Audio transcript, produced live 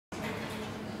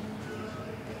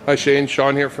Hi Shane,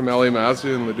 Sean here from LA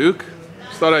Mazda in Leduc.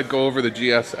 Just thought I'd go over the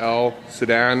GSL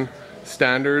sedan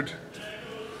standard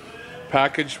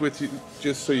package with you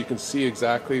just so you can see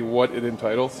exactly what it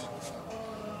entitles.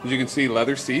 As you can see,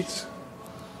 leather seats,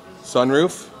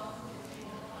 sunroof,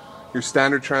 your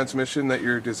standard transmission that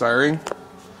you're desiring,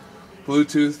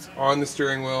 Bluetooth on the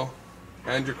steering wheel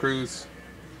and your cruise.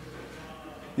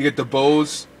 You get the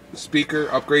Bose speaker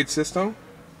upgrade system.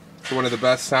 So one of the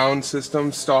best sound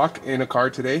systems stock in a car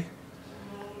today.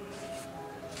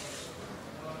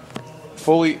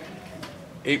 Fully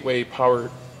 8-way power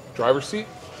driver seat.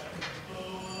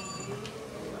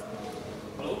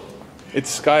 It's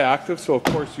Sky Active, so of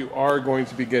course you are going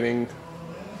to be getting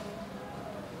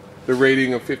the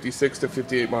rating of 56 to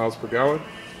 58 miles per gallon.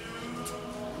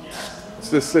 It's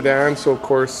the sedan, so of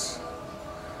course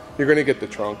you're going to get the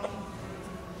trunk. A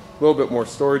little bit more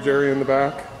storage area in the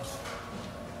back.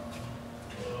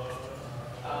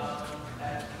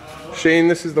 Shane,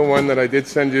 this is the one that I did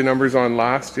send you numbers on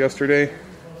yesterday.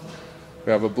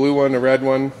 We have a blue one, a red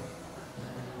one,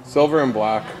 silver and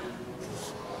black.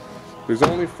 There's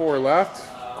only 4 left.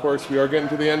 Of course, we are getting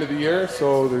to the end of the year,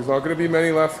 so there's not going to be many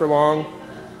left for long.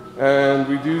 And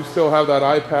we do still have that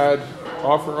iPad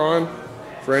offer on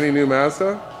for any new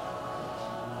Mazda.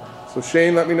 So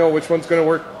Shane, let me know which one's going to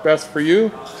work best for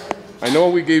you. I know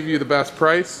we gave you the best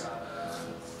price.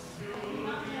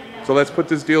 So let's put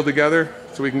this deal together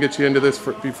so we can get you into this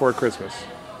before Christmas.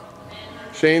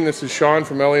 Shane, this is Sean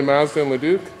from LA Mazda in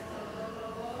Leduc.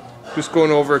 Just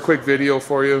going over a quick video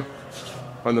for you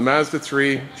on the Mazda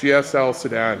 3 GSL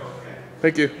sedan.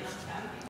 Thank you.